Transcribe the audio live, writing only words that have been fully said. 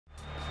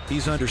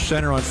He's under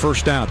center on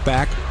first down.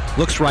 Back,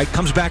 looks right,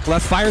 comes back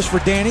left, fires for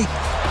Danny,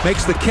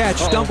 makes the catch,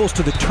 stumbles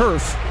to the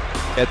turf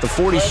at the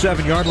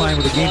 47-yard line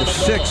with a gain of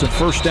 6 and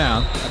first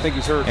down. I think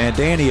he's hurt. And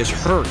Danny is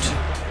hurt.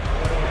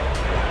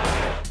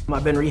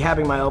 I've been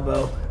rehabbing my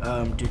elbow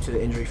due to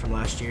the injury from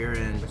last year,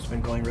 and it's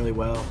been going really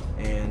well.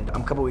 And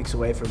I'm a couple weeks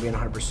away from being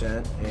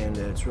 100%, and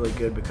it's really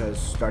good because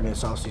starting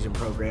this off-season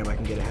program, I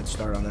can get a head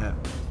start on that.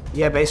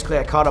 Yeah, basically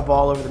I caught a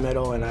ball over the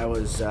middle, and I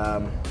was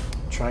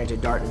trying to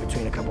dart in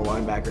between a couple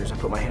linebackers. I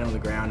put my hand on the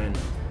ground, and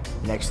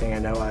next thing I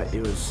know, it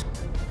was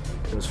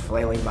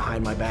flailing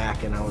behind my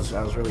back, and I was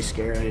really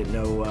scared. I didn't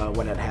know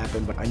what had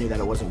happened, but I knew that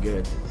it wasn't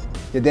good.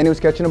 Yeah, Danny was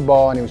catching a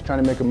ball, and he was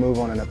trying to make a move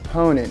on an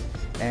opponent,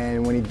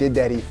 and when he did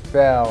that, he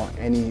fell,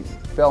 and he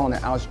fell on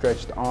an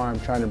outstretched arm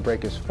trying to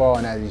break his fall,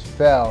 and as he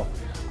fell,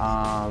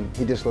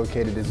 he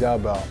dislocated his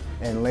elbow.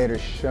 And later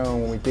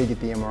shown, when we did get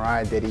the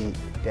MRI, that he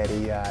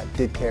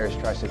did tear his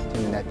tricep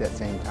tendon at that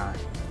same time.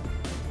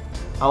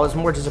 I was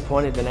more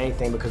disappointed than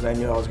anything because I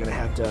knew I was going to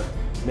have to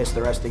miss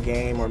the rest of the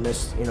game or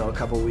miss, a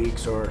couple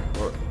weeks or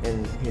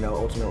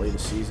ultimately the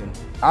season.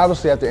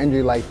 Obviously, after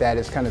injury like that,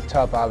 it's kind of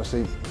tough,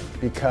 obviously,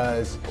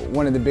 because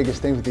one of the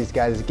biggest things with these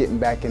guys is getting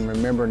back and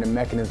remembering the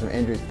mechanism of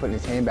injuries, putting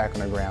his hand back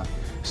on the ground.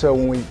 So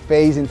when we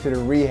phased into the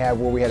rehab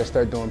where we had to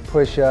start doing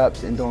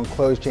push-ups and doing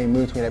closed chain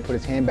movements, we had to put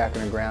his hand back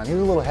on the ground. He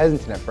was a little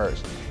hesitant at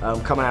first.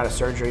 Coming out of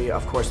surgery,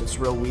 of course, it's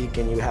real weak,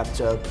 and you have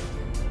to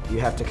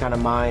kind of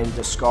mind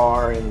the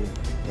scar and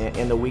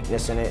the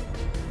weakness in it.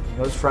 It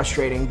was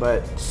frustrating,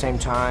 but at the same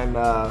time,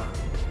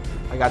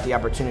 I got the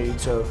opportunity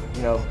to,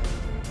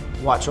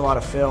 watch a lot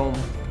of film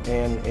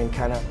and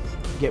kind of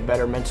get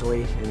better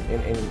mentally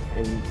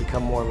and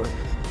become more of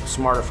a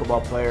smarter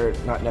football player,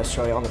 not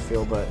necessarily on the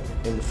field, but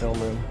in the film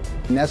room.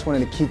 And that's one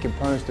of the key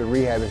components to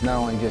rehab, is not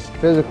only just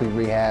physically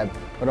rehab,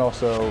 but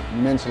also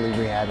mentally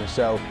rehabbing.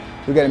 So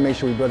we got to make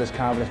sure we build his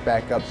confidence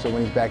back up, so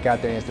when he's back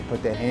out there and he has to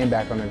put that hand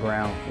back on the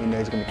ground, we know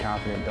he's going to be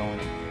confident doing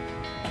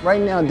it.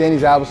 Right now,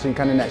 Danny's obviously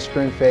kind of in that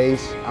sprint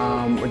phase.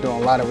 We're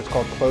doing a lot of what's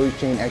called closed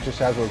chain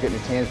exercise. We're getting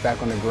his hands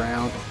back on the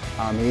ground.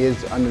 He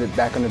is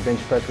back on the bench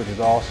press, which is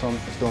awesome.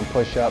 He's doing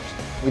push-ups.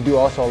 We do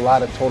also a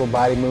lot of total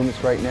body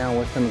movements right now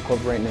with him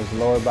incorporating his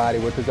lower body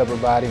with his upper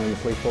body. When you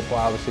play football,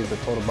 obviously it's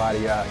a total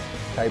body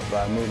type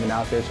movement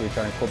out there, so we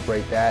try to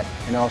incorporate that.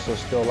 And also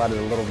still a lot of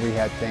the little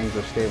rehab things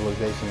of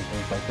stabilization and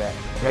things like that.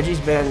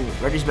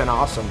 Reggie's been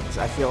awesome.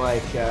 I feel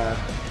like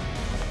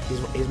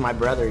he's my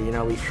brother.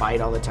 We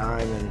fight all the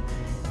time, and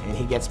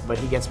he gets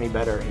me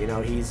better.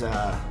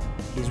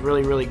 He's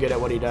really, really good at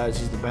what he does.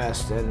 He's the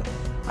best, and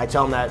I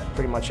tell him that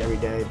pretty much every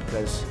day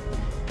because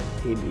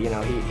he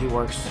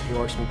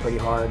works me pretty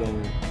hard,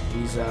 and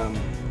he's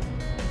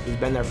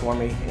been there for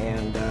me,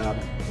 and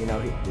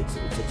it's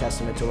a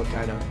testament to what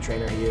kind of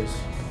trainer he is.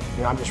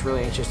 I'm just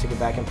really anxious to get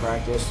back in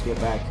practice, get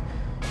back,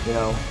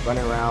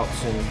 running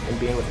routes and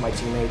being with my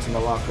teammates in the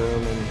locker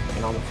room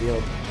and on the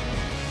field.